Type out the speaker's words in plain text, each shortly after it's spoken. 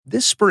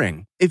This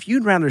spring, if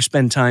you'd rather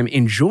spend time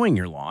enjoying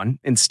your lawn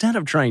instead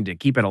of trying to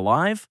keep it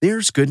alive,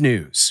 there's good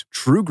news.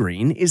 True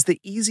Green is the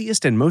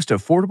easiest and most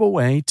affordable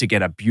way to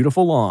get a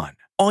beautiful lawn.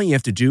 All you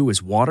have to do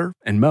is water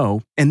and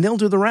mow, and they'll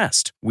do the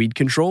rest. Weed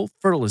control,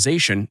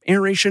 fertilization,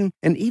 aeration,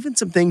 and even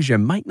some things you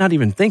might not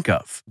even think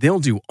of. They'll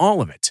do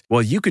all of it,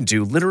 while you can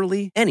do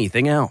literally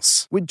anything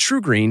else. With True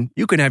Green,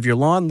 you can have your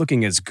lawn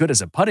looking as good as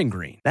a putting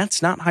green.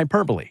 That's not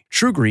hyperbole.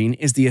 True Green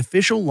is the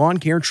official lawn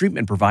care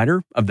treatment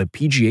provider of the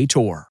PGA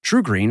Tour.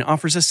 True Green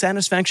offers a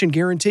satisfaction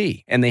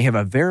guarantee, and they have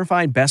a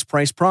verified best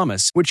price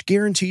promise, which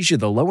guarantees you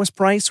the lowest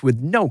price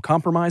with no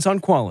compromise on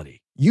quality.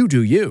 You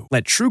do you.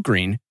 Let True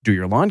Green do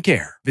your lawn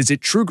care. Visit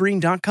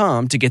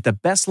truegreen.com to get the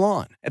best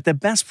lawn at the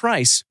best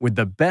price with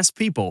the best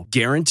people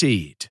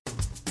guaranteed.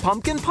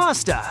 Pumpkin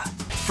pasta.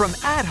 From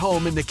At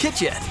Home in the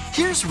Kitchen,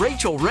 here's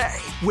Rachael Ray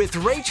with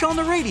Rach on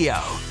the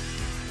Radio.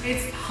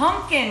 It's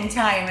pumpkin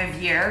time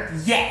of year,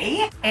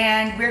 yay!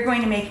 And we're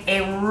going to make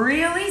a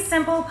really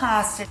simple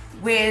pasta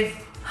with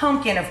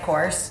pumpkin, of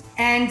course,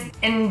 and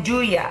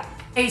andouille,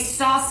 a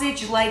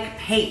sausage-like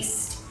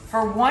paste.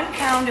 For 1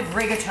 pound of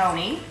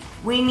rigatoni,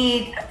 we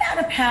need about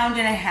 1.5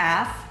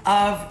 pounds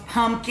of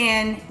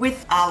pumpkin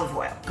with olive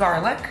oil,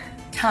 garlic,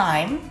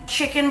 thyme,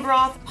 chicken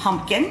broth,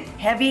 pumpkin,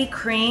 heavy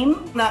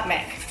cream,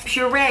 nutmeg,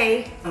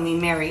 puree, and we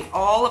marry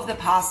all of the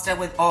pasta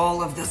with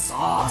all of the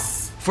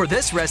sauce. For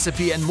this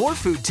recipe and more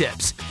food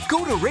tips,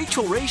 go to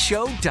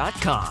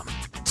RachelRayShow.com.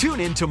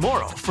 Tune in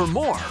tomorrow for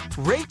more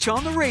Rach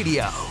on the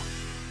Radio.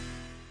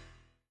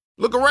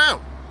 Look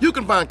around. You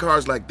can find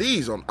cars like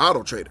these on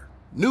AutoTrader.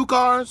 New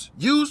cars,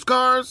 used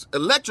cars,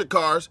 electric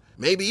cars,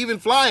 maybe even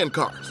flying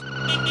cars.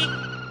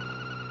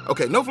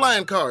 Okay, no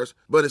flying cars,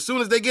 but as soon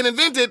as they get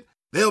invented,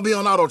 they'll be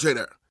on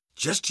AutoTrader.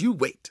 Just you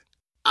wait.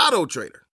 AutoTrader.